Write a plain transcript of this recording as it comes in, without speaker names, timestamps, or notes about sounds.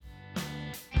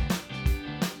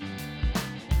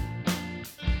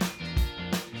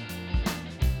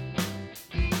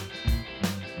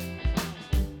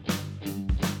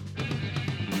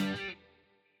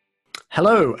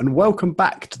Hello and welcome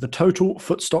back to the Total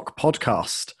Footstock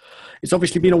podcast. It's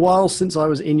obviously been a while since I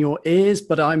was in your ears,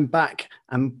 but I'm back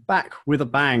with a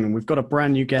bang. We've got a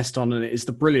brand new guest on and it is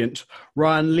the brilliant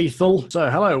Ryan Lethal. So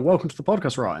hello, welcome to the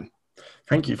podcast, Ryan.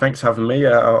 Thank you. Thanks for having me.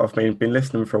 I've been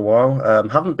listening for a while.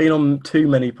 Haven't been on too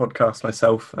many podcasts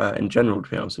myself in general, to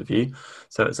be honest with you.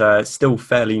 So it's still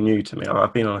fairly new to me.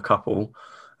 I've been on a couple,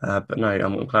 but no,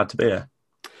 I'm glad to be here.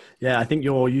 Yeah, I think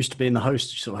you're used to being the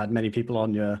host. You sort of had many people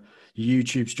on your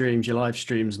YouTube streams, your live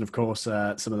streams, and of course,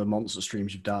 some of the monster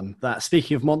streams you've done.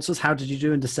 Speaking of monsters, how did you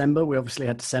do in December? We obviously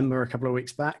had December a couple of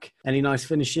weeks back. Any nice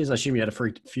finishes? I assume you had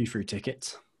a few free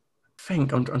tickets. I'm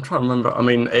trying to remember. I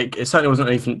mean, it certainly wasn't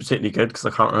anything particularly good because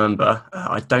I can't remember.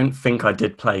 I don't think I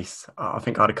did place. I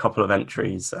think I had a couple of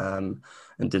entries and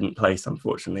didn't place,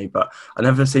 unfortunately. But I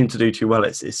never seem to do too well.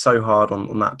 It's so hard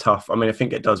on that tough. I mean, I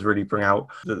think it does really bring out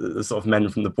the sort of men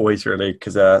from the boys, really,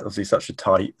 because obviously such a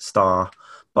tight star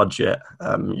budget.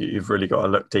 You've really got to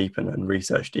look deep and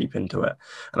research deep into it.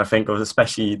 And I think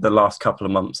especially the last couple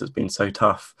of months has been so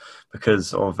tough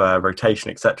because of rotation,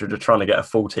 etc. To trying to get a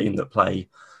full team that play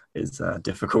is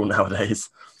difficult nowadays.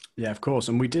 Yeah, of course.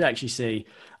 And we did actually see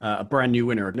a brand new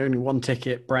winner. Only one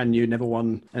ticket, brand new, never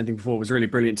won anything before. It was really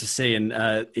brilliant to see.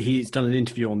 And he's done an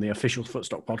interview on the official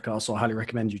Footstock podcast. So I highly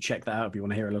recommend you check that out if you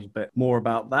want to hear a little bit more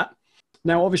about that.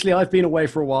 Now, obviously, I've been away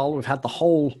for a while. We've had the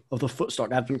whole of the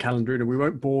Footstock Advent calendar, and we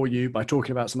won't bore you by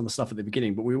talking about some of the stuff at the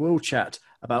beginning, but we will chat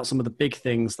about some of the big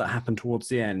things that happened towards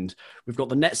the end. We've got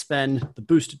the net spend, the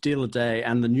boosted deal of the day,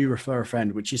 and the new refer a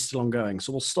friend, which is still ongoing.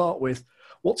 So we'll start with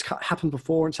what's happened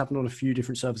before. It's happened on a few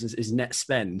different services is net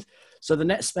spend. So the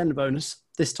net spend bonus,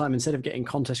 this time, instead of getting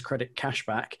contest credit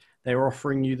cashback, they are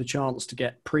offering you the chance to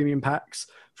get premium packs,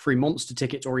 free monster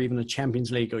tickets, or even a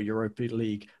Champions League or Europa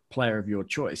League player of your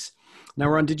choice. Now,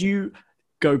 Ryan, did you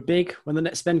go big when the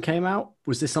net spend came out?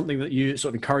 Was this something that you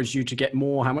sort of encouraged you to get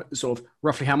more? How much, sort of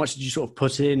roughly how much did you sort of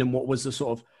put in, and what was the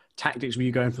sort of tactics? Were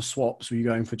you going for swaps? Were you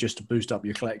going for just to boost up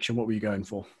your collection? What were you going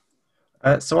for?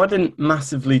 So I didn't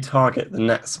massively target the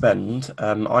net spend.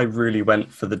 I really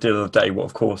went for the deal of the day, what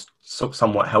of course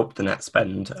somewhat helped the net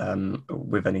spend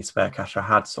with any spare cash I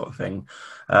had, sort of thing.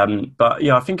 But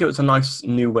yeah, I think it was a nice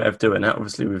new way of doing it.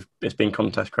 Obviously, it's been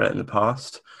contest credit in the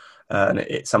past, and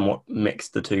it somewhat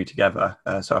mixed the two together.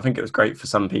 So I think it was great for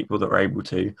some people that were able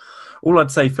to. All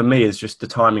I'd say for me is just the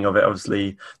timing of it.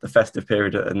 Obviously, the festive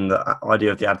period and the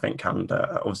idea of the advent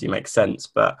calendar obviously makes sense,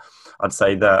 but I'd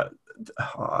say that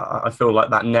I feel like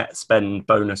that net spend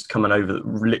bonus coming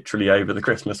literally over the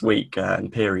Christmas week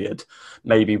and period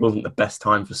maybe wasn't the best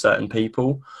time for certain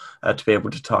people to be able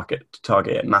to target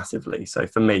it massively. So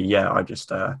for me, yeah, I just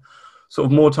sort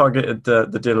of more targeted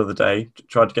the deal of the day,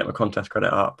 tried to get my contest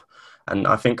credit up. And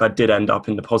I think I did end up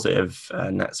in the positive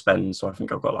net spend. So I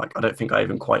think I've got I don't think I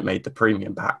even quite made the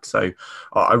premium back. So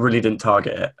I really didn't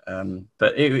target it.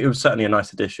 But it was certainly a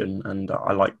nice addition. And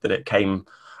I liked that it came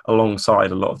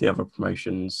alongside a lot of the other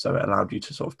promotions, so it allowed you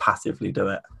to sort of passively do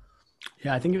it.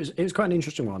 Yeah, I think it was quite an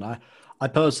interesting one. I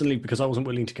personally, because I wasn't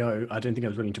willing to go, I don't think I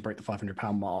was willing to break the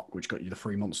 £500 mark, which got you the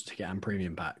free monster ticket and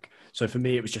premium pack. So for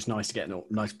me, it was just nice to get a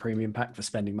nice premium pack for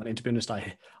spending money. And to be honest,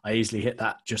 I easily hit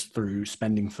that just through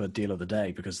spending for deal of the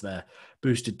day because they're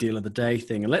boosted deal of the day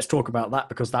thing. And let's talk about that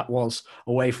because that was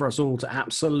a way for us all to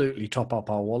absolutely top up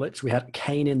our wallets. We had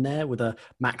Kane in there with a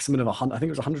maximum of I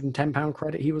think it was £110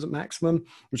 credit. He was at maximum,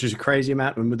 which is a crazy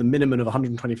amount. And with a minimum of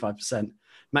 125%.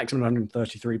 Maximum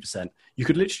 133%. You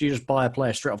could literally just buy a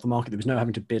player straight off the market. There was no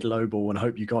having to bid lowball and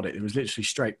hope you got it. It was literally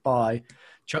straight buy,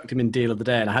 chucked him in deal of the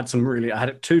day. And I had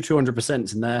two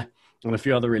 200% in there and a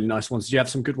few other really nice ones. Did you have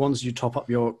some good ones? Did you top up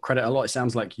your credit a lot? It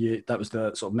sounds like that was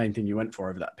the sort of main thing you went for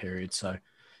over that period. So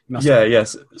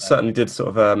yes, certainly did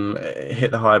sort of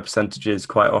hit the higher percentages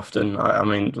quite often. I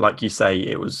mean, like you say,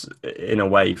 it was in a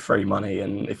way free money.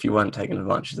 And if you weren't taking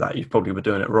advantage of that, you probably were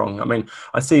doing it wrong. I mean,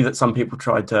 I see that some people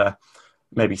tried to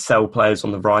maybe sell players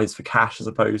on the rise for cash as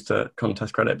opposed to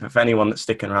contest credit. But for anyone that's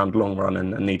sticking around long run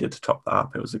and needed to top that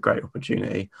up, it was a great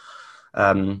opportunity.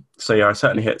 So yeah, I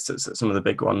certainly hit some of the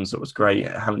big ones. It was great.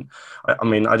 I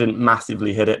mean, I didn't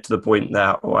massively hit it to the point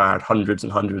that I had hundreds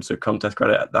and hundreds of contest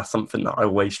credit. That's something that I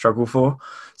always struggle for.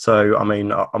 So, I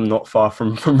mean, I'm not far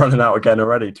from running out again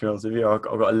already, to be honest with you. I've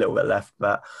got a little bit left,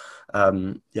 but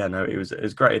it was a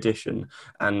great addition.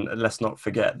 And let's not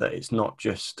forget that it's not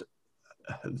just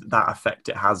that effect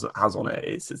it has on it.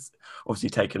 It's obviously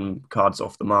taken cards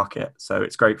off the market, so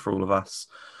it's great for all of us.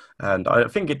 And I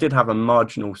think it did have a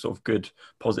marginal sort of good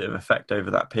positive effect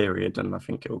over that period, and I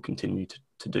think it will continue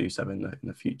to do so in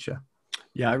the future.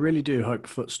 Yeah, I really do hope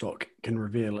Footstock can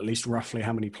reveal at least roughly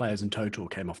how many players in total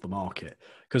came off the market.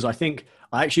 Because I think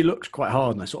I actually looked quite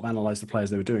hard and I sort of analysed the players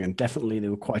they were doing, and definitely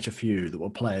there were quite a few that were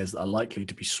players that are likely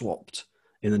to be swapped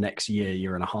in the next year,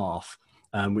 year and a half,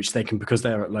 which they can, because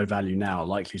they're at low value now,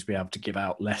 likely to be able to give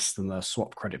out less than the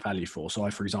swap credit value for. So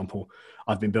for example,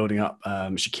 I've been building up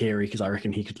Shaqiri because I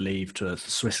reckon he could leave to the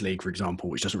Swiss League, for example,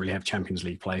 which doesn't really have Champions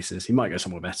League places. He might go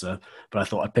somewhere better, but I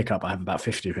thought I'd pick up. I have about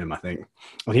 50 of him, I think.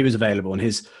 When he was available, and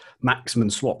his maximum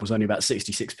swap was only about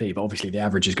 66p, but obviously the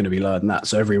average is going to be lower than that.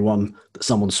 So every one that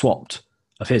someone swapped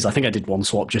of his, I think I did one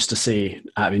swap just to see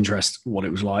out of interest what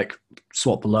it was like,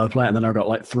 swap the lower player, and then I got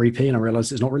like 3p and I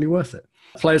realized it's not really worth it.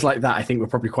 Players like that, I think, were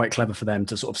probably quite clever for them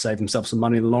to sort of save themselves some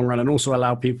money in the long run and also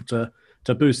allow people to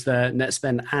boost their net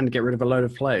spend and get rid of a load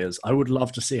of players. I would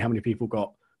love to see how many people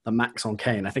got the max on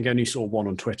Kane. I think I only saw one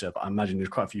on Twitter, but I imagine there's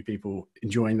quite a few people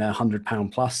enjoying their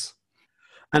 £100 plus.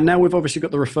 And now we've obviously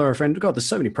got the refer a friend. God, there's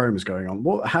so many promos going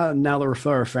on. Now the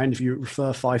refer a friend, if you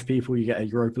refer 5 people, you get a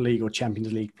Europa League or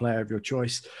Champions League player of your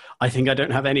choice. I think I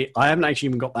haven't actually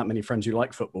even got that many friends who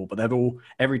like football, but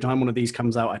every time one of these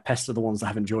comes out, I pester the ones that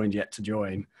haven't joined yet to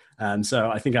join. And so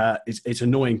I think it's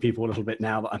annoying people a little bit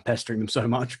now that I'm pestering them so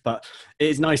much, but it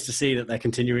is nice to see that they're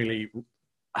continually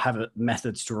have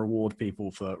methods to reward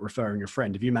people for referring a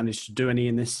friend. Have you managed to do any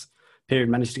in this period,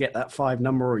 managed to get that 5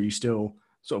 number, or are you still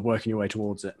sort of working your way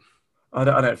towards it? I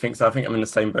don't think so. I think I'm in the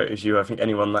same boat as you. I think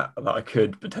anyone that I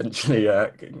could potentially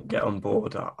get on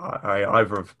board, I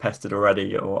either have pestered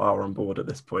already or are on board at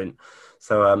this point.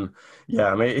 So,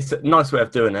 yeah, I mean, it's a nice way of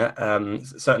doing it.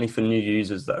 Certainly for new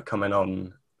users that are coming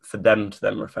on, for them to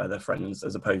then refer their friends,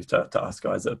 as opposed to us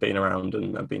guys that have been around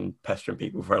and have been pestering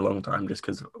people for a long time just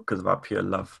because of our pure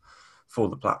love for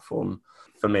the platform.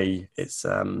 For me, it's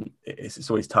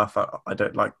always tough. I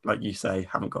don't like you say,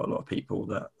 haven't got a lot of people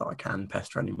that I can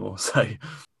pester anymore. So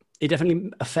it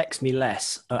definitely affects me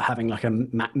less having like a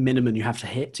minimum you have to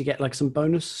hit to get like some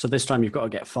bonus. So this time you've got to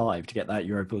get 5 to get that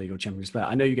Europa League or Champions League.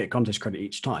 I know you get contest credit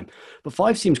each time, but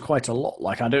 5 seems quite a lot.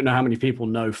 Like I don't know how many people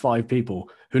know 5 people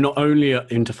who not only are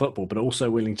into football but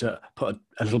also willing to put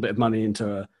a little bit of money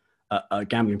into a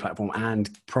gambling platform and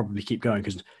probably keep going,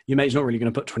 because your mate's not really going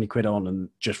to put 20 quid on and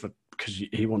just because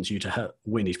he wants you to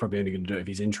win. He's probably only going to do it if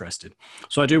he's interested.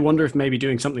 So I do wonder if maybe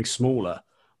doing something smaller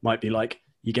might be like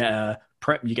you get a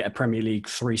Premier League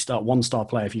 3-star, 1-star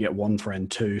player if you get 1 friend,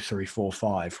 2, 3, 4,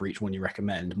 5 for each one you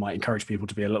recommend. It might encourage people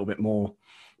to be a little bit more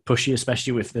pushy,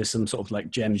 especially if there's some sort of like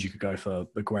gems you could go for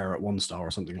Aguero at 1-star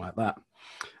or something like that.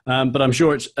 But I'm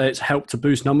sure it's helped to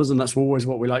boost numbers, and that's always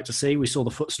what we like to see. We saw the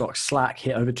Footstock Slack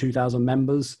hit over 2,000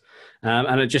 members,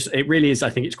 and it really is. I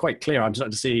think it's quite clear. I'm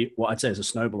starting to see what I'd say is a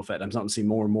snowball effect. I'm starting to see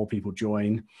more and more people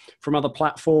join from other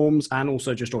platforms and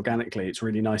also just organically. It's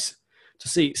really nice to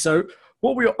see. So,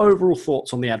 what were your overall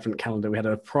thoughts on the Advent calendar? We had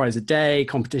a prize a day,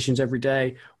 competitions every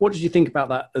day. What did you think about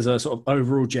that as a sort of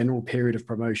overall general period of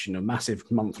promotion, a massive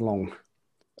month long?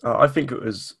 I think it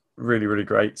was really, really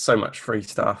great. So much free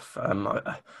stuff.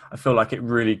 I feel like it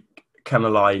really came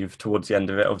alive towards the end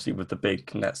of it, obviously with the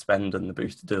big net spend and the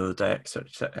boosted deal of the day,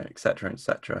 etc.,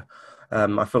 etc.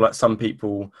 I feel like some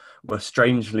people were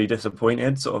strangely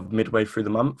disappointed sort of midway through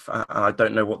the month. And I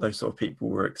don't know what those sort of people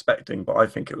were expecting, but I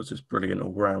think it was just brilliant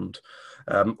all round.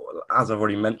 As I've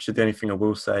already mentioned, the only thing I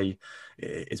will say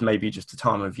is maybe just a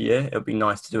time of year. It would be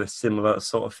nice to do a similar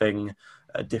sort of thing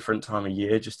at a different time of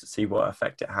year just to see what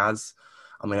effect it has.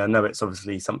 I mean, I know it's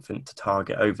obviously something to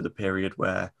target over the period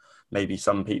where maybe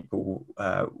some people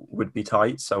would be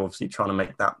tight. So obviously trying to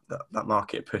make that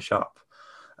market push up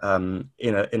in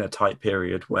a tight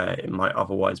period where it might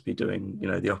otherwise be doing,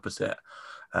 the opposite.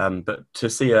 But to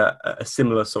see a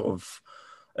similar sort of,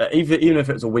 even if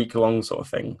it's a week long sort of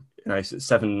thing,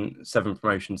 seven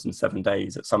promotions in 7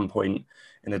 days at some point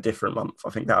in a different month, I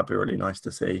think that would be really nice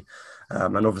to see.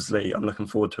 And obviously I'm looking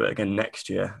forward to it again next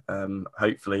year,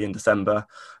 hopefully in December,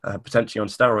 potentially on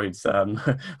steroids,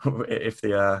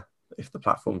 if the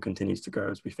platform continues to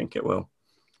grow as we think it will.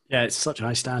 Yeah, it's such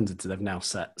high standards that they've now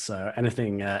set. So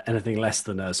anything less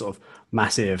than a sort of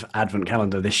massive Advent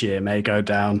calendar this year may not go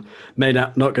down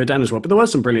as well. But there were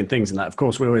some brilliant things in that. Of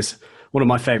course, one of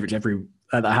my favourites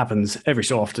that happens every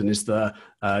so often is the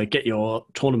get your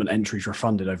tournament entries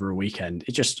refunded over a weekend.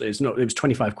 It was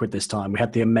 25 quid this time. We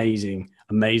had the amazing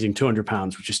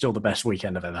 £200, which is still the best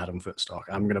weekend I've ever had on Footstock.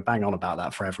 I'm going to bang on about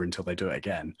that forever until they do it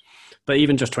again. But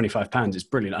even just £25 is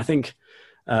brilliant. I think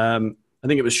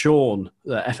it was Sean,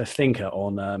 the FF Thinker,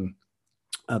 on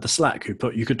the Slack who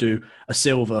put you could do a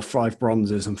silver, 5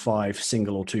 bronzes, and 5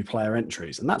 single or 2 player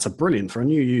entries, and that's brilliant for a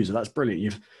new user. That's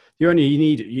brilliant. you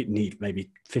need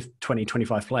maybe 50, 20,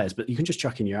 25 players, but you can just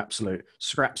chuck in your absolute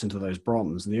scraps into those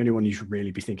bronze. And the only one you should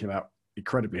really be thinking about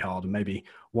incredibly hard, and maybe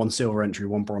one silver entry,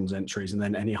 one bronze entries, and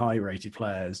then any high rated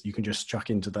players you can just chuck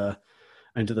into the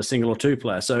single or two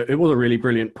player. So it was a really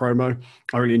brilliant promo.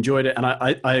 I really enjoyed it. And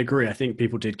I agree. I think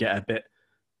people did get a bit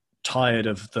tired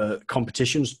of the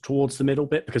competitions towards the middle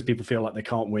bit because people feel like they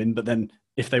can't win. But then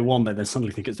if they won, they then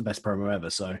suddenly think it's the best promo ever.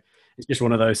 So it's just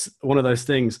one of those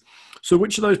things. So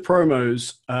which of those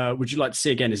promos would you like to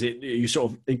see again? Is it, are you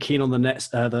sort of keen on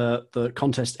the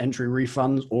contest entry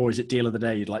refunds, or is it deal of the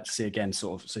day you'd like to see again,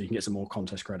 sort of, so you can get some more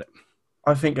contest credit?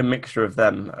 I think a mixture of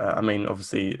them. I mean,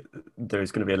 obviously, there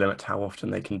is going to be a limit to how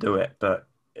often they can do it, but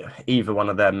either one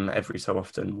of them every so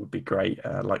often would be great,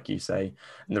 like you say.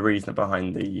 And the reason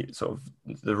behind the sort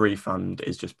of the refund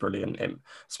is just brilliant,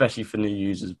 especially for new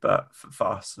users, but for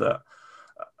us that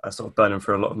are sort of burning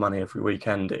through a lot of money every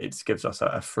weekend. It gives us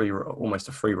almost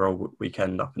a free roll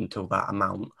weekend up until that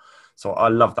amount. So I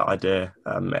love that idea.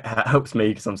 It helps me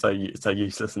because I'm so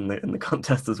useless in the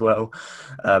contest as well.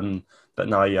 But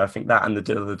no, yeah, I think that and the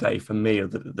deal of the day for me are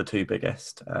the two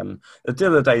biggest. The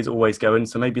deal of the day is always going,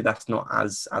 so maybe that's not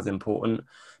as important.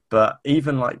 But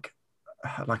even like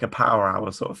a power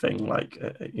hour sort of thing, like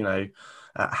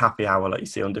happy hour, like you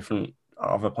see on different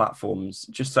other platforms,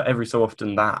 just so every so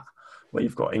often that, where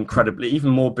you've got incredibly, even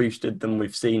more boosted than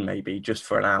we've seen maybe just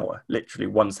for an hour, literally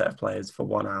one set of players for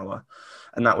 1 hour.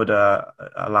 And that would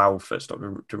allow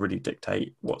Footstock to really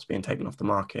dictate what's being taken off the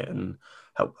market and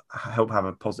help have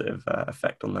a positive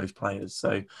effect on those players.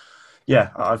 So, yeah,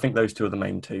 I think those two are the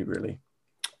main two, really.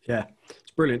 Yeah,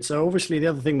 it's brilliant. So obviously the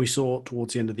other thing we saw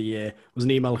towards the end of the year was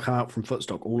an email come out from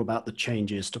Footstock all about the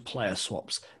changes to player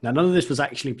swaps. Now, none of this was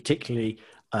actually particularly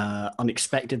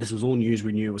unexpected. This was all news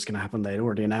we knew was going to happen. They'd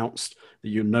already announced that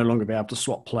you'd no longer be able to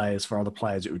swap players for other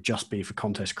players. It would just be for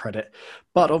contest credit.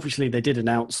 But obviously they did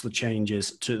announce the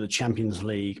changes to the Champions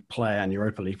League player and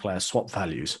Europa League player swap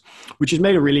values, which has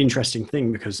made a really interesting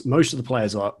thing because most of the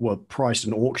players were priced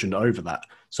and auctioned over that.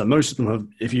 So most of them have,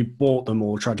 if you bought them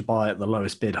or tried to buy at the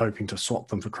lowest bid, hoping to swap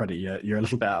them for credit, you're a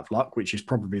little bit out of luck, which is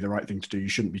probably the right thing to do. You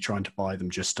shouldn't be trying to buy them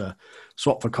just to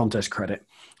swap for contest credit.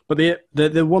 But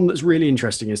the one that's really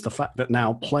interesting is the fact that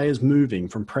now players moving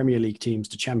from Premier League teams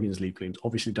to Champions League teams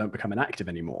obviously don't become inactive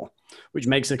anymore, which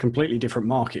makes a completely different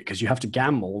market because you have to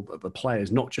gamble that the players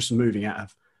not just moving out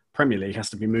of Premier League, has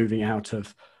to be moving out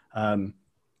of the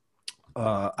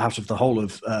whole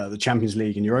of the Champions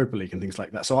League and Europa League and things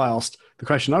like that. So I asked the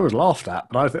question, I was laughed at,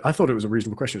 but I thought it was a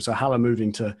reasonable question. So Haller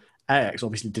moving to Ajax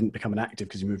obviously didn't become inactive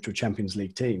because he moved to a Champions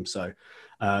League team. So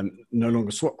no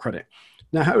longer swap credit.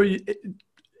 Now,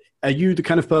 are you the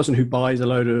kind of person who buys a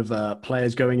load of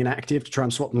players going inactive to try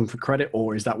and swap them for credit,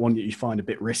 or is that one that you find a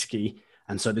bit risky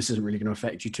and so this isn't really going to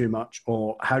affect you too much?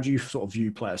 Or how do you sort of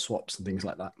view player swaps and things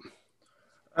like that?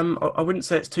 I wouldn't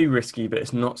say it's too risky, but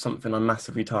it's not something I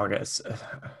massively target,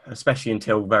 especially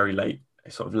until very late,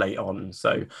 sort of late on.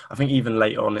 So I think even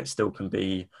late on, it still can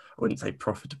be, I wouldn't say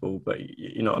profitable, but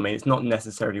you know what I mean? It's not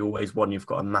necessarily always one you've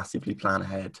got to massively plan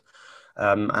ahead.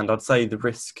 And I'd say the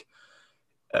risk,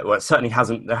 well, it certainly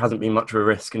there hasn't been much of a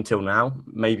risk until now.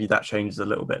 Maybe that changes a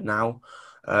little bit now.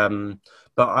 But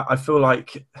I feel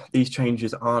like these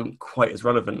changes aren't quite as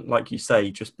relevant, like you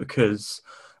say, just because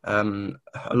a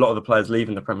lot of the players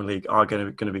leaving the Premier League are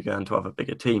going to be going to other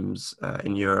bigger teams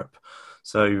in Europe.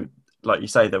 So, like you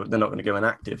say, they're not going to go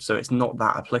inactive. So it's not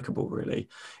that applicable, really.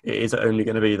 It is only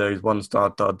going to be those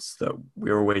one-star duds that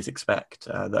we always expect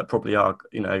that probably are,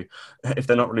 you know, if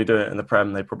they're not really doing it in the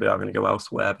Prem, they probably are going to go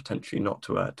elsewhere, potentially not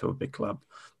to a big club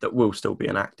that will still be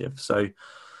inactive. So,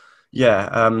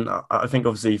 yeah, I think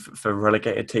obviously for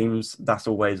relegated teams, that's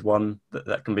always one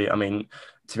that can be. I mean,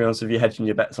 to be honest with you, hedging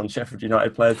your bets on Sheffield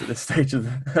United players at this stage of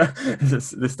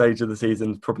this stage of the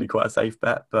season is probably quite a safe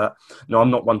bet. But no,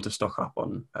 I'm not one to stock up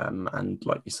on. And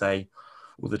like you say,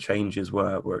 all the changes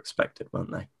were expected,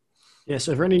 weren't they? Yeah,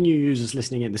 so for any new users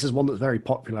listening in, this is one that's very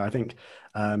popular. I think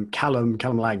Callum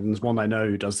Langdon's one I know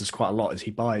who does this quite a lot, is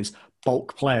he buys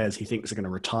bulk players he thinks are going to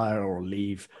retire or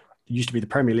leave. It used to be the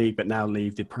Premier League, but now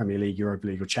leave the Premier League, Europa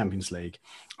League or Champions League.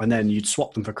 And then you'd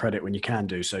swap them for credit when you can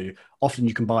do. So often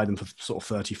you can buy them for sort of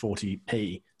 30,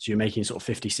 40p. So you're making sort of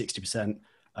 50, 60%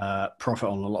 profit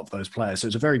on a lot of those players. So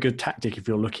it's a very good tactic if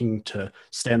you're looking to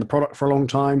stay in the product for a long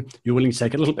time. You're willing to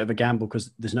take a little bit of a gamble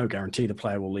because there's no guarantee the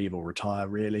player will leave or retire,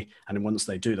 really. And then once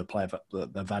they do,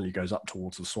 the value goes up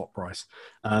towards the swap price.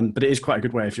 But it is quite a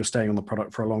good way if you're staying on the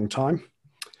product for a long time.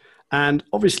 And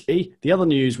obviously, the other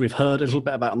news we've heard a little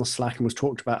bit about on the Slack and was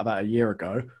talked about a year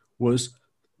ago was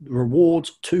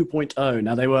Rewards 2.0.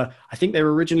 Now I think they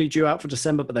were originally due out for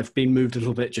December, but they've been moved a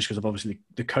little bit just because of obviously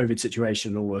the COVID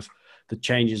situation and all of the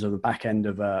changes of the back end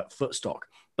of Footstock.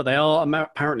 But they are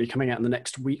apparently coming out in the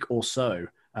next week or so.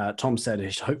 Tom said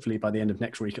hopefully by the end of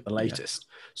next week at the latest.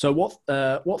 Yeah.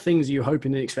 So what things are you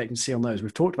hoping and expecting to see on those?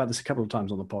 We've talked about this a couple of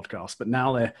times on the podcast, but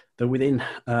now they're within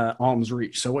arm's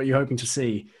reach. So what are you hoping to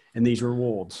see in these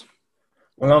rewards?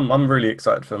 Well, I'm really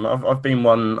excited for them. I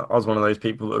was one of those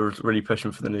people that were really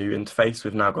pushing for the new interface.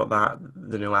 We've now got that.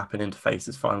 The new app and interface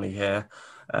is finally here.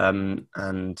 I'm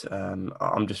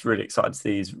just really excited to see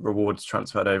these rewards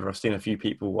transferred over. I've seen a few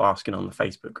people asking on the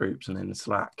Facebook groups and in the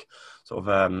Slack, sort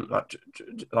of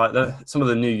some of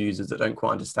the new users that don't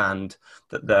quite understand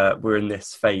that we're in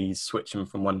this phase switching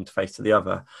from one interface to the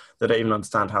other. They don't even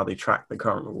understand how they track the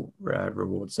current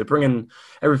rewards. So bringing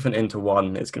everything into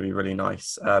one is going to be really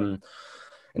nice.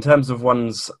 In terms of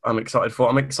ones I'm excited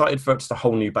for just a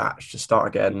whole new batch to start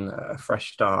again, a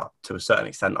fresh start to a certain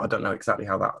extent. I don't know exactly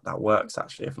how that works,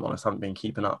 actually, if I'm honest. I haven't been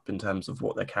keeping up in terms of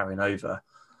what they're carrying over.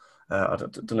 I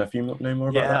don't know if you know more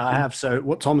about that. Yeah, I have. So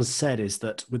what Tom has said is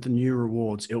that with the new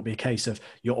rewards, it'll be a case of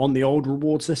you're on the old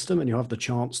reward system and you have the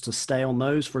chance to stay on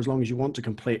those for as long as you want to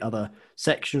complete other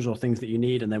sections or things that you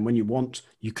need. And then when you want,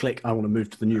 you click, I want to move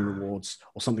to the new rewards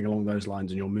or something along those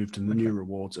lines, and you'll move to the new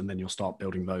rewards, and then you'll start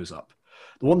building those up.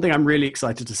 The one thing I'm really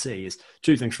excited to see is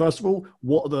two things. First of all,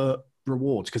 what are the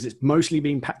rewards? Because it's mostly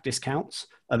been pack discounts.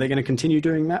 Are they going to continue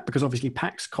doing that? Because obviously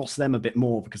packs cost them a bit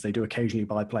more because they do occasionally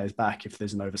buy players back if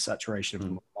there's an oversaturation of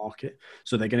the market.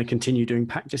 So they're going to continue doing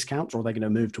pack discounts, or are they going to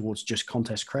move towards just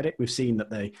contest credit? We've seen that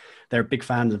they're big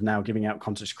fans of now giving out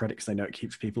contest credit because they know it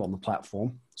keeps people on the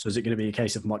platform. So is it going to be a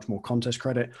case of much more contest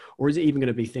credit, or is it even going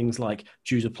to be things like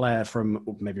choose a player from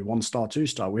maybe 1-star,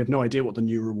 2-star? We have no idea what the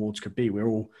new rewards could be.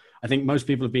 I think most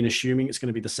people have been assuming it's going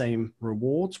to be the same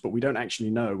rewards, but we don't actually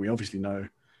know. We obviously know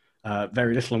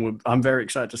very little, and I'm very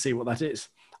excited to see what that is.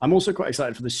 I'm also quite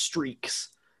excited for the streaks,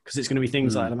 because it's going to be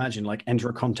things I'd imagine like enter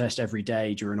a contest every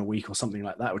day during a week or something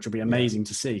like that, which will be amazing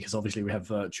to see, because obviously we have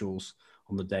virtuals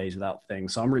on the days without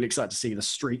things. So I'm really excited to see the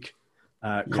streak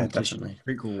competition,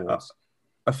 streak rewards.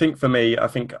 I think for me, to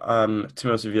be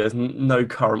honest with you, there's no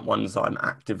current ones that I'm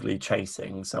actively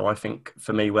chasing. So I think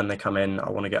for me, when they come in, I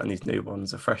want to get on these new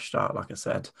ones, a fresh start, like I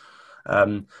said.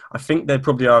 I think they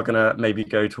probably are going to maybe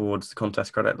go towards the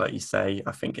contest credit, like you say.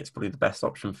 I think it's probably the best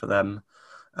option for them.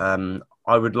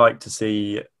 I would like to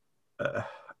see,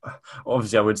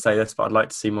 obviously I would say this, but I'd like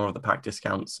to see more of the pack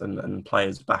discounts and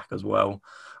players back as well.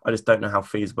 I just don't know how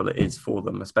feasible it is for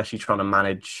them, especially trying to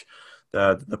manage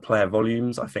the player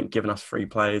volumes. I think giving us free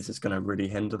players is going to really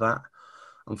hinder that,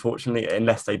 unfortunately,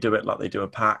 unless they do it like they do a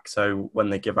pack. So when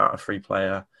they give out a free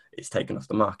player, it's taken off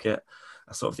the market.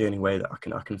 That's sort of the only way that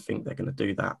I can think they're going to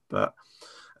do that. But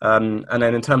and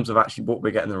then in terms of actually what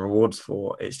we're getting the rewards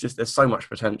for, it's just there's so much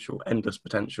potential, endless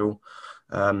potential,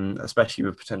 especially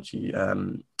with potentially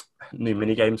new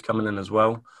mini games coming in as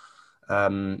well.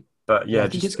 But yeah, I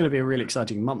think it's going to be a really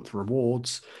exciting month.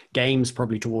 Rewards, games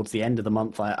probably towards the end of the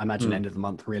month. I imagine end of the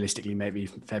month, realistically, maybe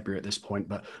February at this point.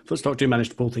 But Footstock do manage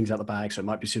to pull things out the bag, so it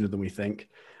might be sooner than we think.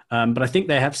 But I think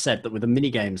they have said that with the mini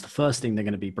games, the first thing they're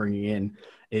going to be bringing in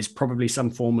is probably some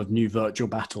form of new virtual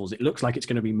battles. It looks like it's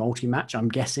going to be multi-match. I'm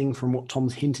guessing from what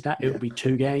Tom's hinted at, it will be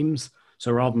 2 games.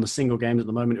 So rather than the single games at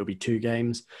the moment, it'll be 2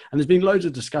 games. And there's been loads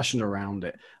of discussion around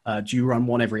it. Do you run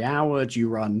one every hour? Do you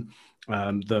run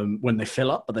them when they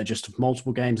fill up, but they're just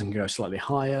multiple games and can go slightly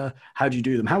higher? How do you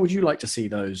do them? How would you like to see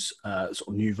those sort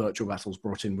of new virtual battles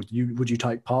brought in? Would you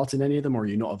take part in any of them, or are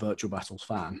you not a virtual battles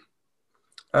fan?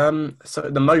 So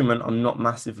at the moment, I'm not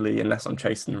massively, unless I'm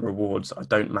chasing the rewards, I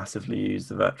don't massively use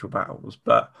the virtual battles.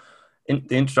 But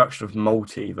the introduction of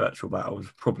multi-virtual battles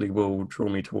probably will draw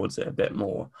me towards it a bit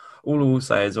more. All I will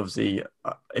say is, obviously,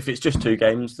 if it's just 2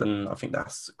 games, then I think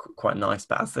that's quite nice.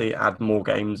 But as they add more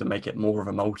games and make it more of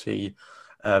a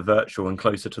multi-virtual and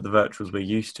closer to the virtuals we're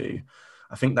used to,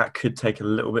 I think that could take a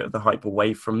little bit of the hype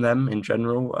away from them in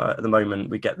general. At the moment,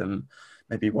 we get them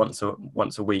maybe once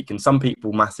a week, and some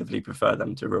people massively prefer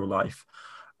them to real life.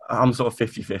 I'm sort of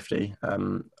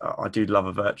 50-50. I do love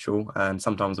a virtual, and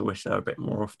sometimes I wish they were a bit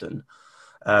more often.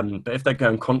 But if they're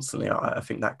going constantly, I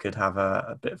think that could have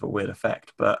a bit of a weird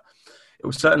effect. But it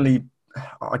will certainly,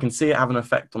 I can see it have an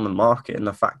effect on the market, and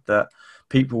the fact that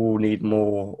people will need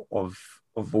more of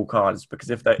all cards, because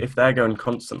if they're going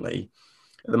constantly,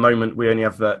 at the moment we only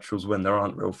have virtuals when there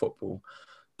aren't real football.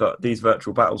 But these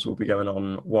virtual battles will be going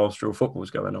on whilst real football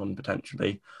is going on,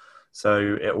 potentially.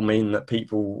 So it will mean that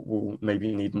people will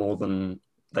maybe need more than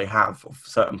they have of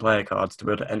certain player cards to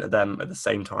be able to enter them at the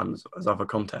same time as other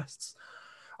contests.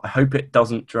 I hope it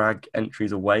doesn't drag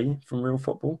entries away from real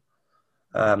football.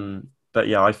 But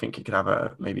yeah, I think it could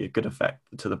have maybe a good effect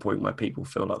to the point where people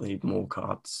feel like they need more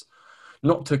cards,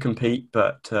 not to compete,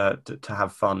 but to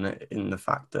have fun in the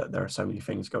fact that there are so many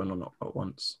things going on at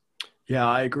once. Yeah,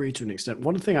 I agree to an extent.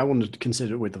 One thing I wanted to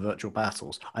consider with the virtual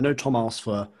battles, I know Tom asked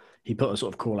for, he put a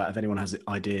sort of call out if anyone has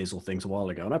ideas or things a while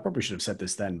ago, and I probably should have said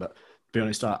this then, but to be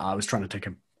honest, I was trying to take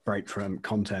a break from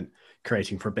content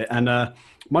creating for a bit. And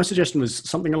my suggestion was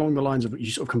something along the lines of you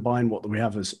sort of combine what we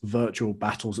have as virtual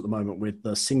battles at the moment with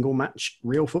the single match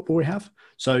real football we have.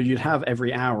 So you'd have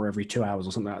every hour, every 2 hours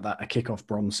or something like that, a kickoff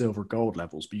bronze, silver, gold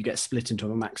levels, but you get split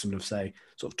into a maximum of, say,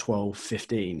 sort of 12,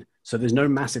 15. So there's no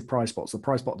massive prize pots. The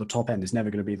prize pot at the top end is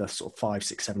never going to be the sort of 500,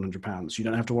 600, £700. You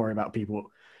don't have to worry about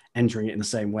people entering it in the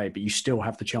same way, but you still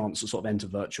have the chance to sort of enter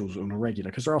virtuals on a regular,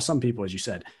 because there are some people, as you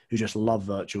said, who just love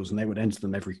virtuals and they would enter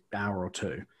them every hour or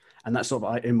two. And that sort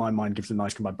of, in my mind, gives a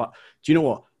nice combine. But do you know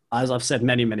what? As I've said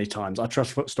many, many times, I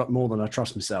trust Footstock more than I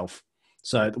trust myself.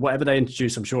 So whatever they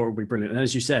introduce, I'm sure it will be brilliant. And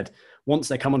as you said, once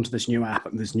they come onto this new app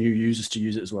and there's new users to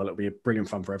use it as well, it'll be a brilliant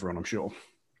fun for everyone, I'm sure.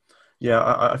 Yeah,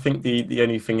 I think the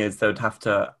only thing is they would have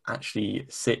to actually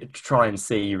try and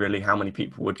see really how many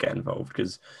people would get involved,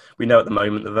 because we know at the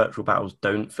moment the virtual battles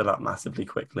don't fill up massively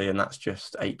quickly, and that's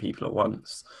just 8 people at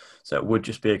once. So it would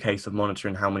just be a case of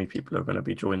monitoring how many people are going to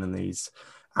be joining these,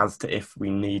 as to if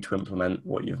we need to implement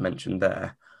what you've mentioned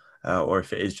there, or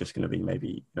if it is just going to be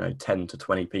maybe 10 to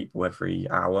 20 people every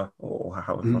hour, or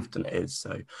however often it is.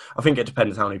 So I think it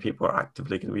depends how many people are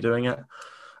actively going to be doing it.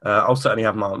 I'll certainly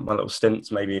have my little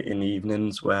stints maybe in the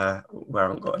evenings where I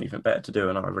haven't got anything better to do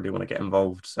and I really want to get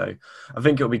involved. So I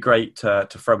think it'll be great to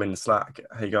throw in the Slack,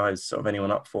 hey guys, sort of anyone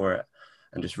up for it,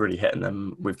 and just really hitting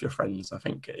them with your friends. I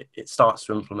think it starts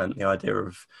to implement the idea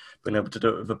of being able to do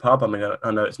it with a pub. I mean,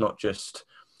 I know it's not just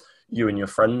you and your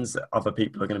friends, other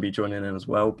people are going to be joining in as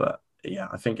well. But yeah,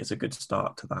 I think it's a good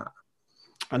start to that.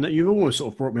 And you've almost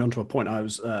sort of brought me onto a point I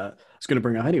was going to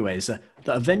bring up anyways, that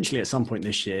eventually at some point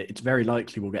this year, it's very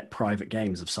likely we'll get private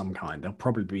games of some kind. There'll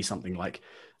probably be something like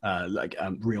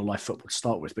real life football to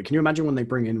start with. But can you imagine when they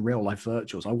bring in real life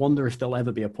virtuals? I wonder if there'll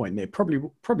ever be a point, and it probably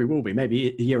will be,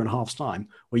 maybe a year and a half's time,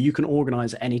 where you can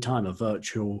organize at any time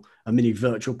a mini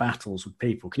virtual battles with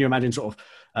people. Can you imagine sort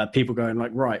of people going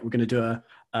like, right, we're going to do a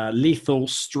lethal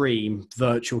stream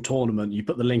virtual tournament. You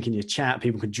put the link in your chat,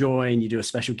 people can join, you do a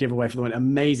special giveaway for the one.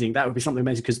 Amazing. That would be something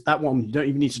amazing, because that one, you don't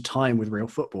even need to time with real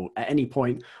football. At any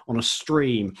point on a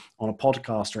stream, on a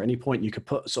podcast, or any point you could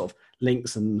put sort of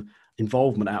links and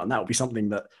involvement out. And that would be something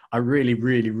that I really,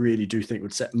 really, really do think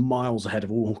would set miles ahead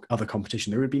of all other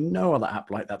competition. There would be no other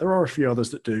app like that. There are a few others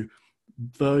that do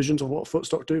versions of what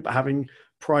Footstock do, but having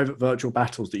private virtual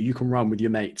battles that you can run with your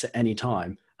mates at any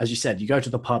time. As you said, you go to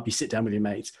the pub, you sit down with your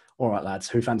mates. All right, lads,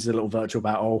 who fancies a little virtual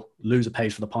battle? Loser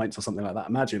pays for the pints or something like that.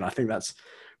 Imagine, I think that's a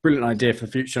brilliant idea for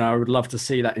the future. I would love to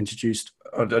see that introduced.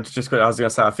 I was going to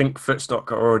say, I think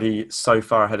Footstock are already so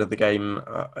far ahead of the game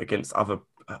against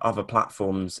other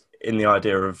platforms in the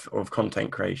idea of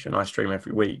content creation. I stream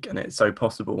every week, and it's so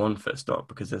possible on Footstock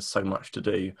because there's so much to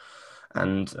do.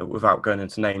 And without going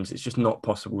into names, it's just not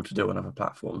possible to do on other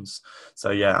platforms.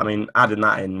 So yeah, I mean, adding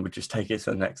that in would just take it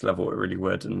to the next level. It really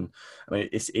would. And I mean,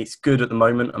 it's good at the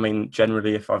moment. I mean,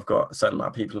 generally, if I've got a certain amount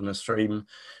of people on the stream,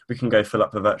 we can go fill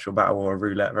up a virtual battle or a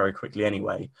roulette very quickly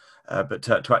anyway. But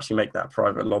to actually make that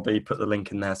private lobby, put the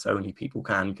link in there so only people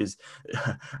can, because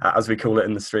as we call it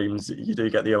in the streams, you do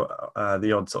get the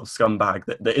odd sort of scumbag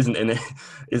that isn't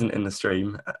in the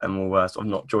stream and will sort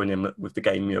of not join in with the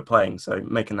game you're playing. So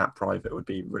making that private would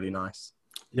be really nice.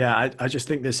 Yeah, I just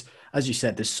think this, as you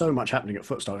said, there's so much happening at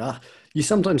Footstock. You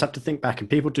sometimes have to think back, and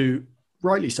people do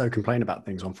rightly so complain about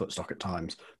things on Footstock at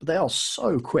times, but they are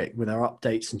so quick with their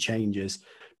updates and changes.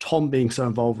 Tom being so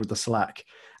involved with the Slack,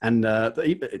 and to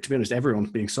be honest, everyone's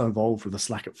being so involved with the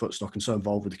Slack at Footstock and so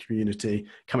involved with the community,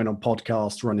 coming on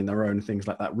podcasts, running their own things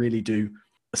like that, really do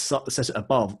set it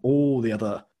above all the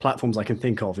other platforms I can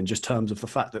think of in just terms of the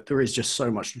fact that there is just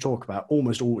so much to talk about,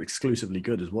 almost all exclusively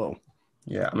good as well.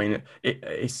 Yeah, I mean,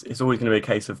 it's always going to be a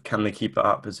case of can they keep it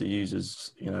up as the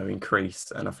users,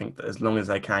 increase. And I think that as long as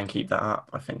they can keep that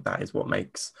up, I think that is what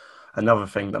makes another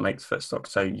thing that makes Footstock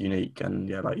so unique. And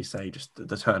yeah, like you say, just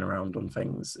the turnaround on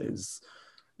things is,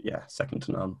 second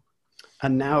to none.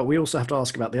 And now we also have to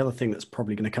ask about the other thing that's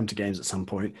probably going to come to games at some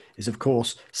point is, of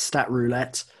course, Stat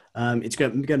Roulette. It's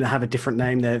going to have a different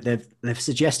name. They've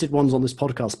suggested ones on this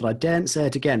podcast, but I daren't say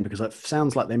it again because it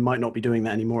sounds like they might not be doing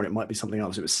that anymore. And it might be something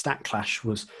else. It was Stat Clash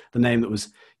was the name that was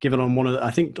given on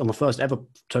I think on the first ever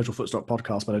Total Footstock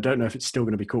podcast, but I don't know if it's still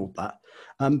going to be called that.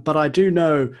 But I do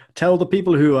know, tell the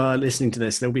people who are listening to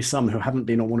this, there'll be some who haven't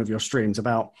been on one of your streams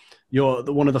about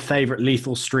one of the favorite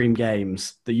lethal stream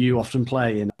games that you often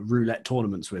play in roulette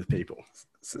tournaments with people.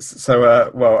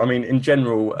 Well, I mean, in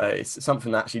general, it's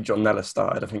something that actually John Nellis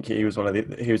started. I think he was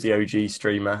he was the OG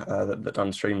streamer that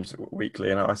done streams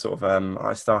weekly, and I sort of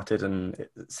I started and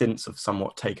since have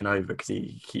somewhat taken over because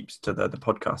he keeps to the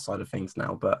podcast side of things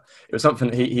now. But it was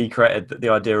something he created, the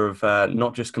idea of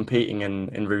not just competing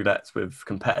in roulettes with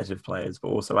competitive players, but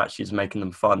also actually just making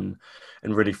them fun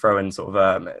and really throwing sort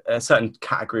of a certain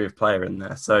category of player in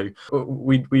there. So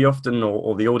we often,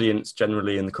 or the audience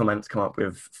generally in the comments, come up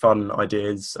with fun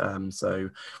ideas. So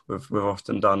we've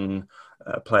often done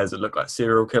players that look like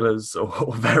serial killers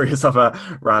or various other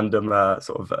random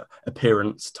sort of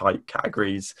appearance type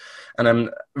categories. And then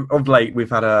of late we've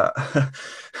had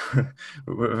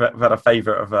we've had a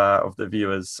favourite of the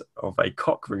viewers of a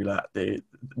cock roulette, the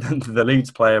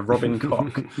Leeds player Robin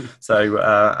Cock.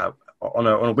 So on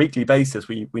a weekly basis,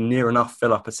 we near enough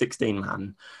fill up a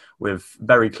 16-man with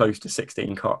very close to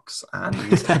 16 cocks, and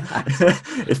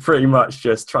it's pretty much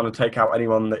just trying to take out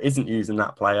anyone that isn't using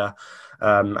that player,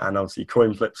 and obviously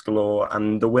coin flips galore,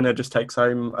 and the winner just takes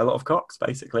home a lot of cocks,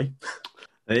 basically.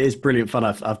 It is brilliant fun.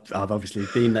 I've obviously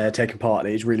been there, taken part,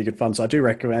 and it's really good fun. So I do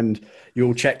recommend you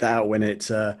all check that out when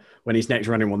he's next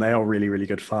running one. They are really, really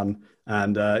good fun,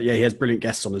 and he has brilliant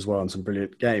guests on as well and some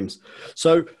brilliant games.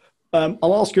 So.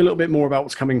 I'll ask you a little bit more about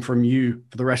what's coming from you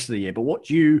for the rest of the year, but what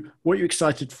are you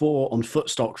excited for on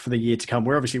Footstock for the year to come?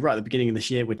 We're obviously right at the beginning of this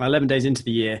year with 11 days into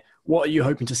the year. What are you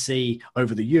hoping to see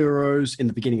over the Euros, in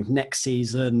the beginning of next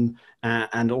season?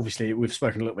 And obviously we've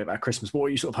spoken a little bit about Christmas, but what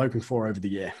are you sort of hoping for over the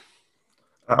year?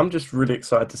 I'm just really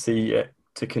excited to see it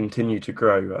to continue to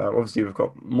grow. Obviously we've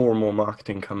got more and more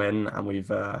marketing come in,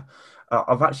 and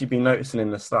I've actually been noticing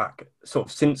in the Slack sort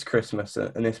of since Christmas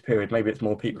in this period, maybe it's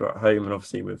more people are at home, and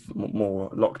obviously with more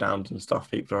lockdowns and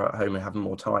stuff, people are at home and having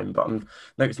more time, but I'm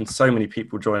noticing so many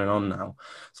people joining on now.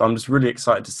 So I'm just really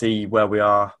excited to see where we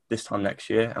are this time next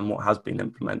year and what has been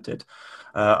implemented.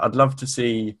 I'd love to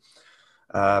see,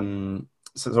 so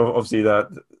obviously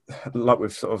like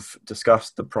we've sort of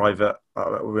discussed, the private,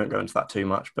 we won't go into that too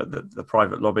much, but the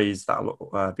private lobbies,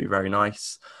 that'll be very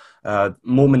nice.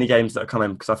 More mini games that are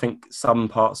coming, because I think some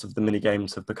parts of the mini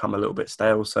games have become a little bit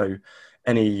stale. So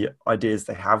any ideas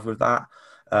they have with that,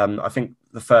 I think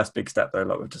the first big step though,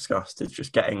 like we've discussed, is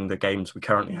just getting the games we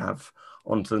currently have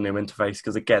onto the new interface,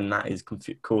 because again that is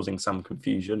causing some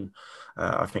confusion.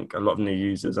 I think a lot of new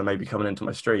users are maybe coming into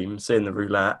my stream, seeing the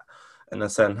roulette, and they're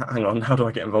saying, hang on, how do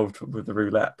I get involved with the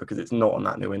roulette? Because it's not on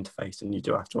that new interface and you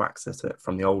do have to access it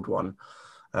from the old one.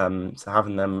 So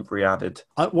having them re-added.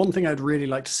 One thing I'd really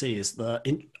like to see is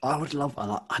I would love,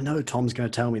 and I know Tom's going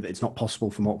to tell me that it's not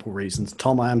possible for multiple reasons.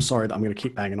 Tom, I am sorry that I'm going to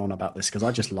keep banging on about this because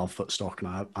I just love Footstock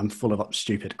and I'm full of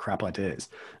stupid crap ideas.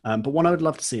 But what I would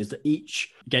love to see is that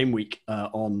each game week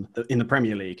in the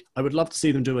Premier League, I would love to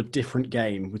see them do a different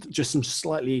game with just some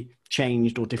slightly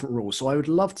changed or different rules. So I would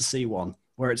love to see one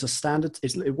where it's a standard,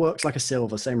 it works like a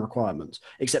silver, same requirements,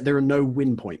 except there are no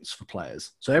win points for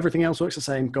players. So everything else works the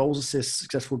same, goals, assists,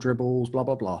 successful dribbles, blah,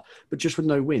 blah, blah, but just with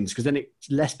no wins, because then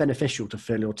it's less beneficial to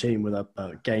fill your team with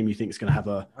a game you think is going to have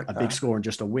a big score and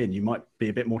just a win. You might be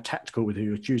a bit more tactical with who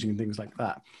you're choosing and things like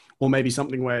that. Or maybe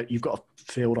something where you've got to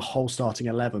field a whole starting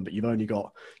 11, but you've only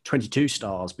got 22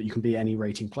 stars, but you can be any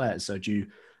rating players. So do you,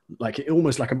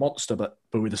 almost like a monster, but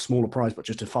with a smaller prize, but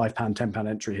just a £5, £10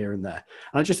 entry here and there.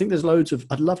 And I just think there's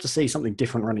I'd love to see something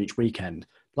different run each weekend.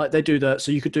 Like they do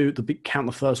so you could do count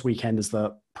the first weekend as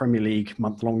the Premier League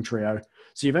month-long trio.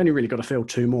 So you've only really got to field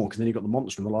two more, because then you've got the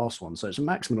monster in the last one. So it's a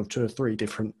maximum of 2 or 3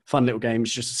 different fun little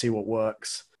games just to see what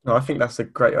works. No, I think that's a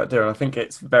great idea, and I think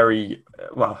it's very,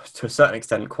 well, to a certain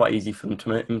extent, quite easy for them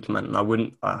to implement.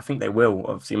 And I think they will.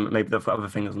 Obviously, maybe they've got other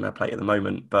things on their plate at the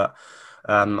moment, but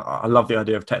I love the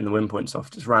idea of taking the win points off,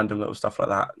 just random little stuff like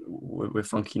that with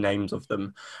funky names of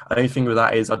them. The only thing with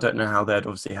that is I don't know how they'd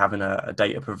obviously having a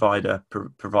data provider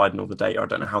providing all the data. I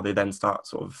don't know how they then start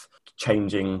sort of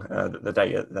changing the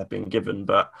data they're being given.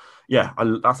 But yeah,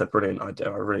 that's a brilliant idea.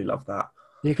 I really love that.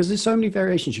 Yeah, because there's so many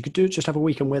variations. You could just have a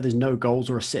weekend where there's no goals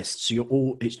or assists.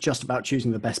 So it's just about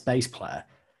choosing the best base player.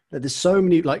 There's so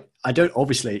many,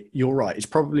 obviously, you're right. It's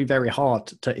probably very hard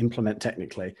to implement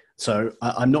technically. So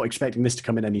I'm not expecting this to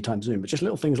come in anytime soon, but just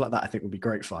little things like that I think would be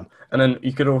great fun. And then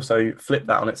you could also flip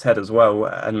that on its head as well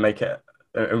and make it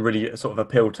and really sort of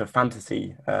appeal to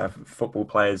fantasy football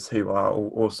players who are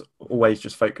always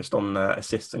just focused on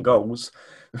assists and goals.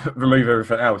 Remove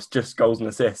everything else, just goals and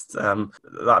assists.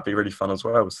 That'd be really fun as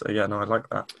well. So yeah, no, I like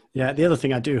that. Yeah, the other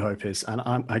thing I do hope is, and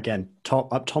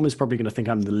Tom is probably going to think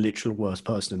I'm the literal worst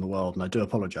person in the world, and I do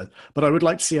apologise, but I would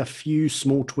like to see a few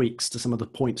small tweaks to some of the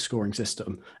point scoring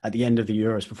system at the end of the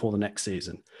Euros before the next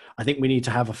season. I think we need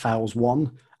to have a fouls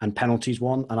one and penalties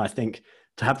one, and I think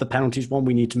to have the penalties one,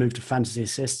 we need to move to fantasy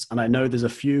assists. And I know there's a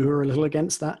few who are a little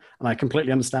against that, and I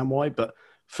completely understand why, but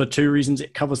for two reasons,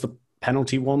 it covers the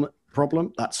penalty one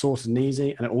problem. That's sorted and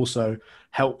easy, and it also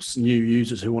helps new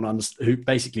users who want to who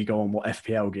basically go on what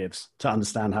FPL gives to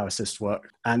understand how assists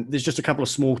work. And there's just a couple of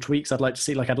small tweaks I'd like to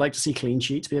see. Like I'd like to see clean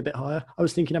sheets be a bit higher. I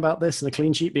was thinking about this, and a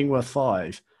clean sheet being worth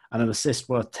 5 and an assist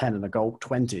worth 10 and a goal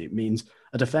 20 means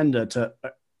a defender to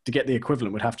get the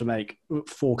equivalent would have to make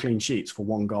 4 clean sheets for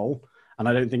 1 goal. And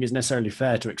I don't think it's necessarily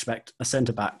fair to expect a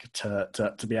centre-back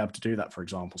to be able to do that, for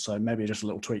example. So maybe just a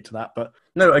little tweak to that. But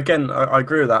no, again, I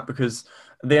agree with that, because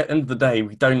at the end of the day,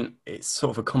 it's sort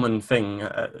of a common thing,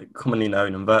 commonly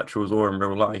known in virtuals or in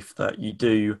real life, that you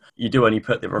do only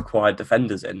put the required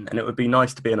defenders in. And it would be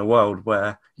nice to be in a world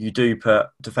where you do put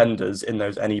defenders in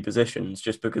those any positions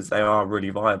just because they are really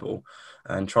viable,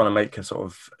 and trying to make a sort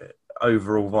of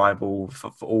overall viable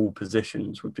for all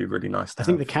positions would be really nice to I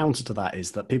think the counter to that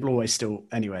is that people always still,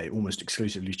 anyway, almost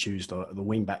exclusively choose the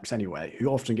wing backs anyway, who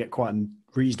often get quite a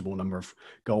reasonable number of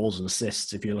goals and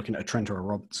assists. If you're looking at a Trent or a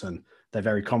Robertson, they're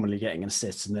very commonly getting an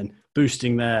assist, and then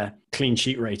boosting their clean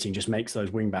sheet rating just makes those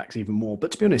wing backs even more.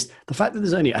 But to be honest, the fact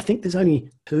that I think there's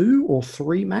only 2 or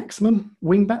 3 maximum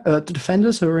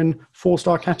defenders who are in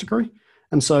 4-star category.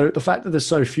 And so the fact that there's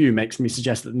so few makes me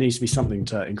suggest that there needs to be something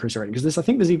to increase the rating. Because I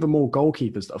think there's even more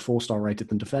goalkeepers that are 4-star rated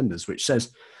than defenders, which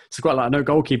says it's quite like, I know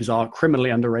goalkeepers are criminally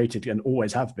underrated and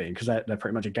always have been, because they're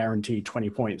pretty much a guaranteed 20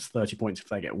 points, 30 points if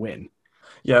they get a win.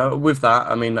 Yeah, with that,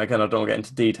 I mean, again, I don't want to get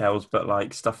into details, but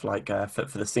like stuff like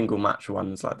for the single match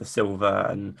ones, like the silver,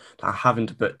 and having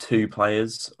to put 2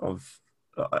 players of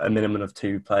a minimum of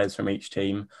 2 players from each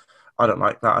team, I don't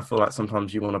like that. I feel like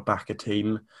sometimes you want to back a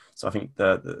team. So I think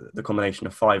the combination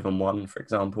of 5 and 1, for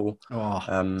example.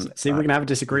 See, we're gonna have a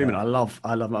disagreement. Yeah.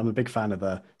 I'm a big fan of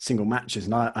the single matches,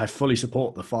 and I fully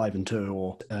support the 5 and 2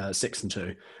 or 6 and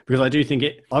 2, because I do think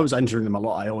I was entering them a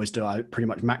lot. I always do. I pretty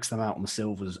much max them out on the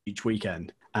silvers each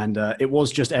weekend, and it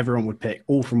was just everyone would pick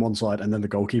all from one side and then the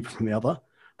goalkeeper from the other.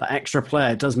 That extra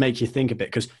player does make you think a bit,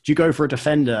 because do you go for a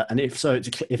defender? And if so,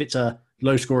 if it's a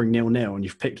low scoring 0-0 and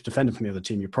you've picked a defender from the other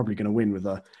team, you're probably going to win with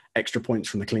the extra points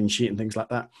from the clean sheet and things like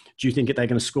that. Do you think they're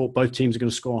going to score? Both teams are going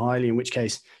to score highly, in which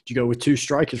case do you go with 2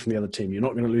 strikers from the other team? You're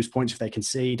not going to lose points if they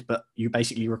concede, but you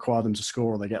basically require them to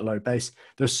score or they get low base.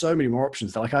 There's so many more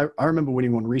options. Like I remember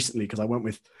winning one recently because I went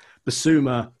with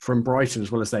Basuma from Brighton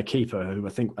as well as their keeper, who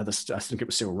I think it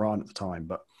was Cyril Ryan at the time,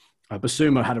 but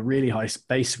Basuma had a really high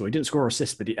base score. He didn't score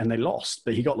assists, and they lost,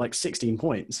 but he got like 16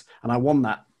 points. And I won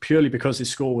that purely because his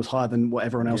score was higher than what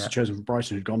everyone else had chosen from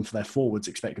Brighton, who'd gone for their forwards,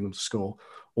 expecting them to score,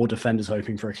 or defenders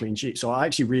hoping for a clean sheet. So I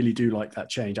actually really do like that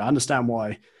change. I understand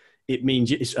why it means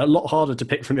it's a lot harder to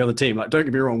pick from the other team. Like, don't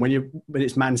get me wrong, when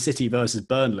it's Man City versus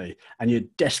Burnley and you're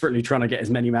desperately trying to get as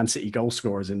many Man City goal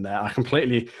scorers in there, I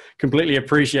completely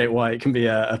appreciate why it can be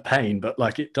a pain, but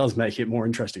like it does make it more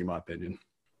interesting in my opinion.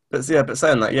 But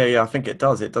saying that, I think it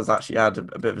does. It does actually add a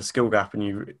bit of a skill gap,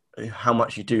 and how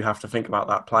much you do have to think about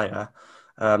that player.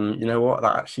 You know what?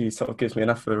 That actually sort of gives me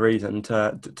enough of a reason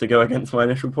to go against my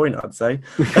initial point, I'd say.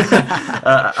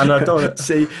 And I don't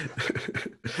see.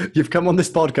 You've come on this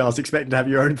podcast expecting to have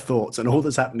your own thoughts, and all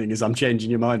that's happening is I'm changing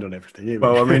your mind on everything.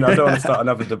 Well, I mean, I don't want to start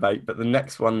another debate, but the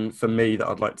next one for me that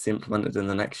I'd like to see implemented in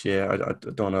the next year, I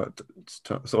don't want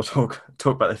to sort of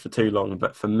talk about this for too long,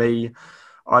 but for me,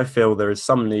 I feel there is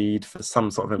some need for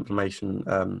some sort of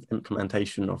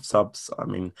implementation of subs. I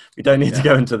mean, we don't need to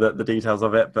go into the details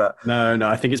of it, but no,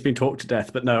 I think it's been talked to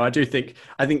death. But no, I think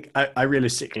I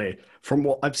realistically, from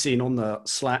what I've seen on the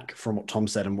Slack, from what Tom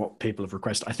said and what people have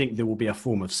requested, I think there will be a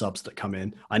form of subs that come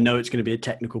in. I know it's going to be a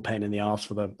technical pain in the arse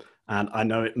for them, and I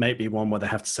know it may be one where they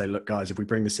have to say, look, guys, if we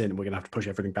bring this in, we're going to have to push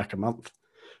everything back a month.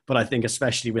 But I think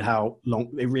especially with how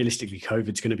long realistically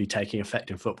COVID's going to be taking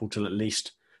effect in football till at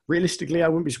least. Realistically, I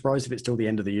wouldn't be surprised if it's till the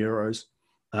end of the Euros,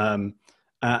 and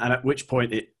at which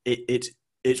point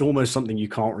it's almost something you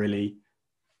can't really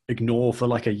ignore for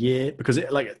like a year? Because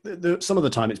some of the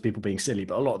time it's people being silly,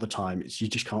 but a lot of the time it's you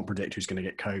just can't predict who's going to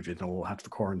get COVID or have to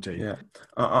quarantine. Yeah,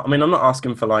 I mean, I'm not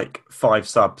asking for like 5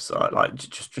 subs, like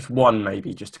just one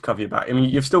maybe, just to cover your back. I mean,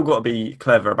 you've still got to be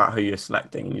clever about who you're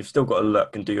selecting, and you've still got to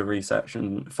look and do your research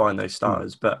and find those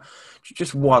starters. But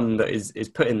just one that is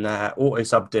put in there, auto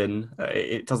subbed in.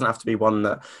 It doesn't have to be one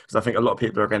that, because I think a lot of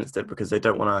people are against it because they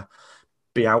don't want to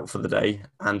be out for the day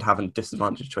and having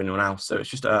disadvantage to anyone else. So it's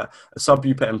just a sub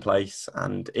you put in place,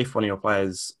 and if one of your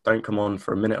players don't come on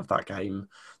for a minute of that game,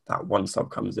 that one sub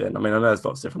comes in. I mean, I know there's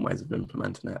lots of different ways of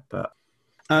implementing it, but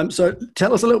so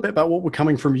tell us a little bit about what we're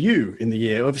coming from you in the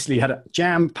year. Obviously, you had a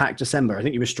jam-packed December. I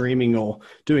think you were streaming or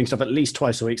doing stuff at least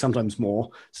twice a week, sometimes more.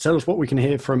 So tell us what we can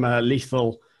hear from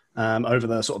Lethal over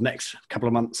the sort of next couple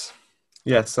of months.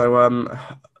 Yeah, so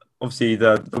obviously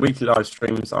the weekly live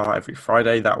streams are every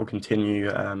Friday. That will continue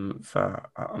for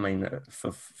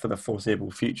the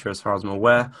foreseeable future, as far as I'm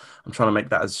aware. I'm trying to make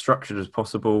that as structured as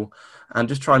possible and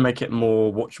just try and make it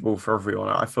more watchable for everyone.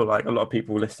 I feel like a lot of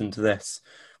people listening to this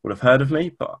would have heard of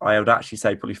me, but I would actually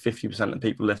say probably 50% of the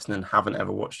people listening haven't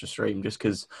ever watched a stream, just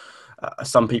because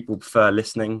some people prefer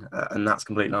listening, and that's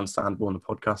completely understandable on the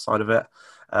podcast side of it.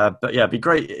 But yeah, it'd be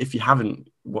great if you haven't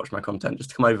watched my content,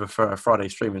 just to come over for a Friday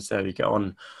stream and see how you get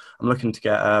on. I'm looking to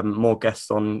get more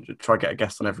guests on, try to get a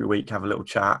guest on every week, have a little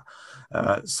chat.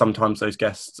 Sometimes those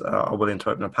guests are willing to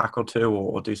open a pack or two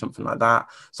or do something like that.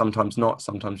 Sometimes not,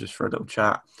 sometimes just for a little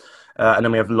chat. And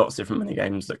then we have lots of different mini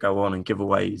games that go on and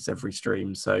giveaways every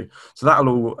stream. So that'll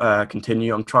all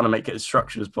continue. I'm trying to make it as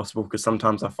structured as possible, because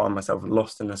sometimes I find myself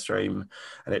lost in the stream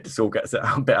and it just all gets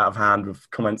a bit out of hand with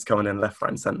comments coming in left, right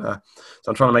and centre. So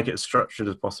I'm trying to make it as structured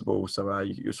as possible, so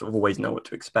you sort of always know what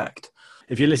to expect.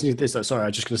 If you're listening to this, sorry, I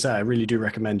was just going to say, I really do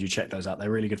recommend you check those out.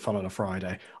 They're really good fun on a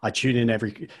Friday. I tune in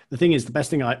the thing is, the best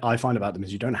thing I find about them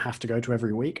is you don't have to go to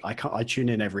every week. I tune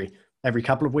in every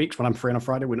couple of weeks when I'm free on a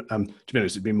Friday. To be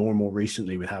honest, it's been more and more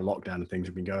recently with how lockdown and things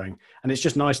have been going. And it's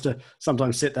just nice to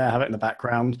sometimes sit there, have it in the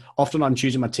background. Often I'm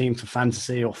choosing my team for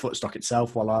fantasy or Footstock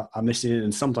itself while I'm listening,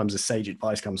 and sometimes the sage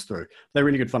advice comes through. They're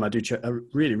really good fun. I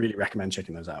really, really recommend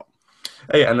checking those out.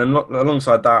 Yeah, and then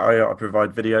alongside that, I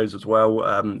provide videos as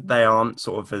well. They aren't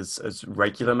sort of as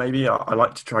regular, maybe. I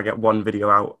like to try to get one video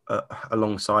out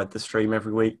alongside the stream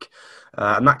every week.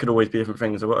 And that could always be different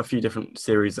things. I've got a few different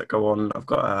series that go on. I've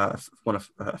got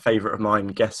a favourite of mine,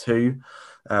 Guess Who,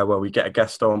 where we get a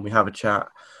guest on, we have a chat,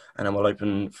 and then we'll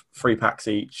open 3 packs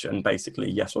each, and basically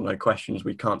yes or no questions.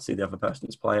 We can't see the other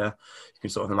person's player. You can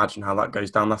sort of imagine how that goes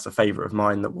down. That's a favourite of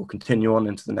mine that will continue on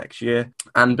into the next year,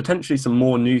 and potentially some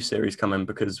more new series coming,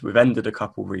 because we've ended a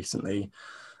couple recently.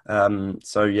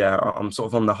 So yeah, I'm sort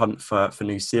of on the hunt for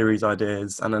new series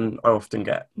ideas, and then I often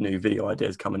get new video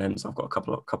ideas coming in. So I've got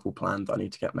a couple planned that I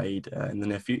need to get made in the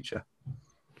near future.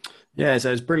 Yeah,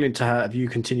 so it's brilliant to have you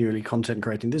continually content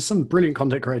creating. There's some brilliant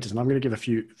content creators, and I'm going to give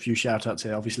a few shout outs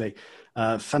here. Obviously,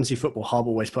 Fantasy Football Hub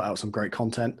always put out some great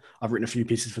content. I've written a few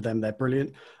pieces for them. They're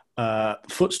brilliant.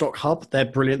 Footstock Hub, they're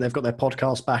brilliant. They've got their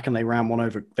podcast back, and they ran one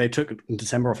over. They took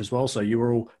December off as well, so you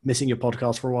were all missing your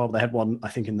podcast for a while. They had one, I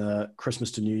think, in the Christmas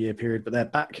to New Year period, but they're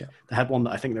back. Yeah. They had one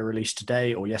that I think they released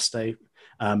today or yesterday.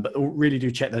 But really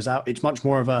do check those out. It's much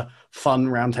more of a fun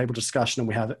roundtable discussion, and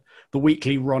we have the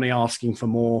weekly Ronnie asking for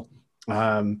more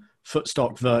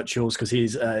Footstock virtuals, because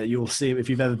he's you'll see, if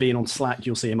you've ever been on Slack,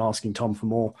 you'll see him asking Tom for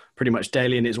more pretty much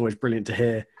daily, and it's always brilliant to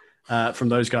hear from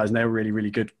those guys, and they're really, really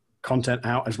good content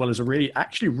out, as well as a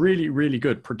really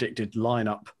good predicted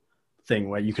lineup thing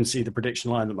where you can see the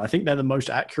prediction lineup. I think they're the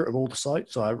most accurate of all the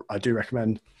sites, so I do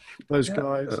recommend those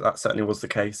guys. That certainly was the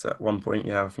case at one point.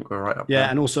 Yeah, I think we're right up there.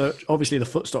 And also obviously the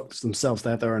Footstocks themselves,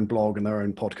 they have their own blog and their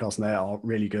own podcast, and they are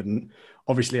really good. And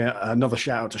obviously another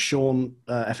shout out to Sean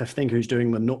FF Think, who's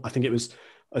doing I think it was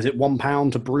it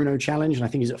 £1 to Bruno challenge, and I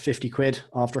think he's at 50 quid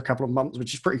after a couple of months,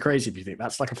 which is pretty crazy if you think.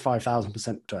 That's like a 5,000%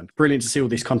 return. Brilliant to see all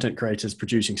these content creators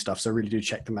producing stuff, so really do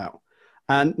check them out.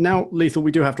 And now, Lethal,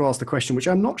 we do have to ask the question, which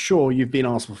I'm not sure you've been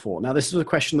asked before. Now, this is a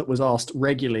question that was asked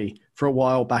regularly for a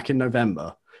while back in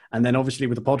November, and then obviously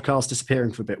with the podcast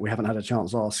disappearing for a bit, we haven't had a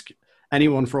chance to ask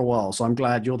anyone for a while, so I'm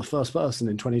glad you're the first person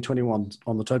in 2021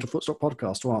 on the Total Footstock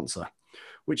podcast to answer,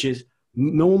 which is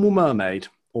normal mermaid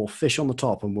or fish on the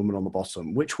top and woman on the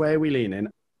bottom. Which way are we leaning?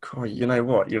 God, you know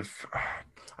what?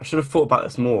 I should have thought about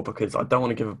this more, because I don't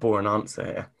want to give a boring answer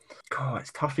here. God,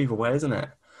 it's tough either way, isn't it?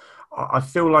 I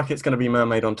feel like it's going to be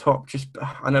mermaid on top.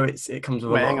 I know it comes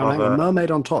with hang on.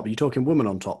 Mermaid on top. Are you talking woman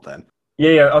on top then?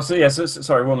 Yeah.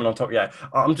 Sorry, woman on top. Yeah.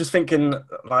 I'm just thinking,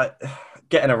 like,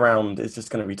 getting around is just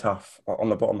going to be tough on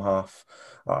the bottom half.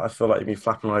 I feel like you've been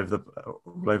flapping all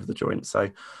over the joint. So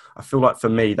I feel like for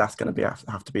me, that's going to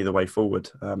have to be the way forward.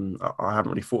 I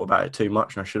haven't really thought about it too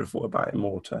much, and I should have thought about it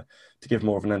more to give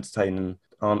more of an entertaining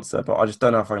answer. But I just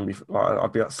don't know if I can be like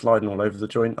I'd be like sliding all over the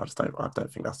joint. I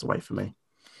don't think that's the way for me.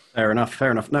 Fair enough.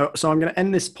 Fair enough. No, so I'm going to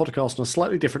end this podcast on a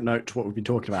slightly different note to what we've been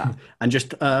talking about, and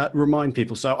just remind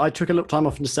people. So I took a little time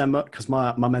off in December because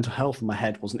my mental health and my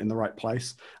head wasn't in the right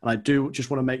place, and I do just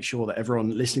want to make sure that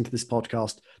everyone listening to this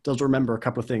podcast does remember a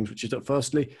couple of things, which is that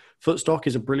firstly, Footstock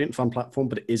is a brilliant, fun platform,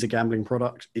 but it is a gambling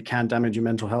product. It can damage your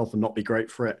mental health and not be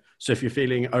great for it. So if you're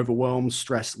feeling overwhelmed,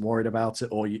 stressed, worried about it,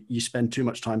 or you spend too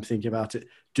much time thinking about it,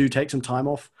 do take some time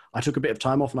off. I took a bit of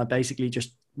time off, and I basically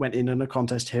just went in a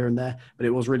contest here and there, but it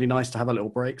was really nice to have a little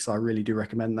break. So I really do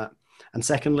recommend that. And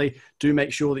secondly, do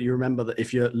make sure that you remember that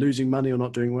if you're losing money or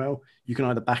not doing well, you can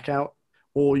either back out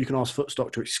or you can ask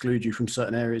Footstock to exclude you from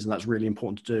certain areas. And that's really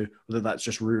important to do, whether that's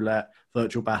just roulette,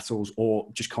 virtual battles, or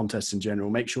just contests in general.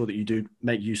 Make sure that you do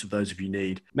make use of those if you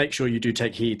need. Make sure you do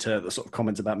take heed to the sort of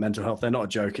comments about mental health. They're not a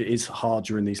joke. It is hard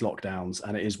during these lockdowns,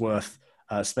 and it is worth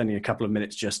spending a couple of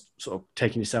minutes just sort of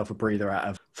taking yourself a breather out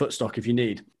of Footstock if you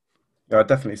need. Yeah, I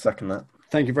definitely second that.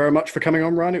 Thank you very much for coming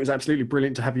on, Ryan. It was absolutely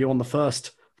brilliant to have you on the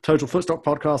first Total Footstock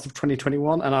podcast of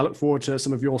 2021, and I look forward to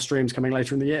some of your streams coming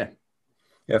later in the year.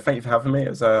 Yeah, thank you for having me. It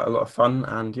was a lot of fun,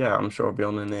 and yeah, I'm sure I'll be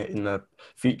on in the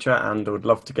future, and I would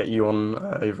love to get you on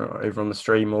over on the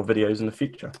stream or videos in the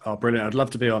future. Oh, brilliant. I'd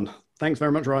love to be on. Thanks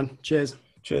very much, Ryan. Cheers.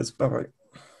 Cheers. Bye-bye.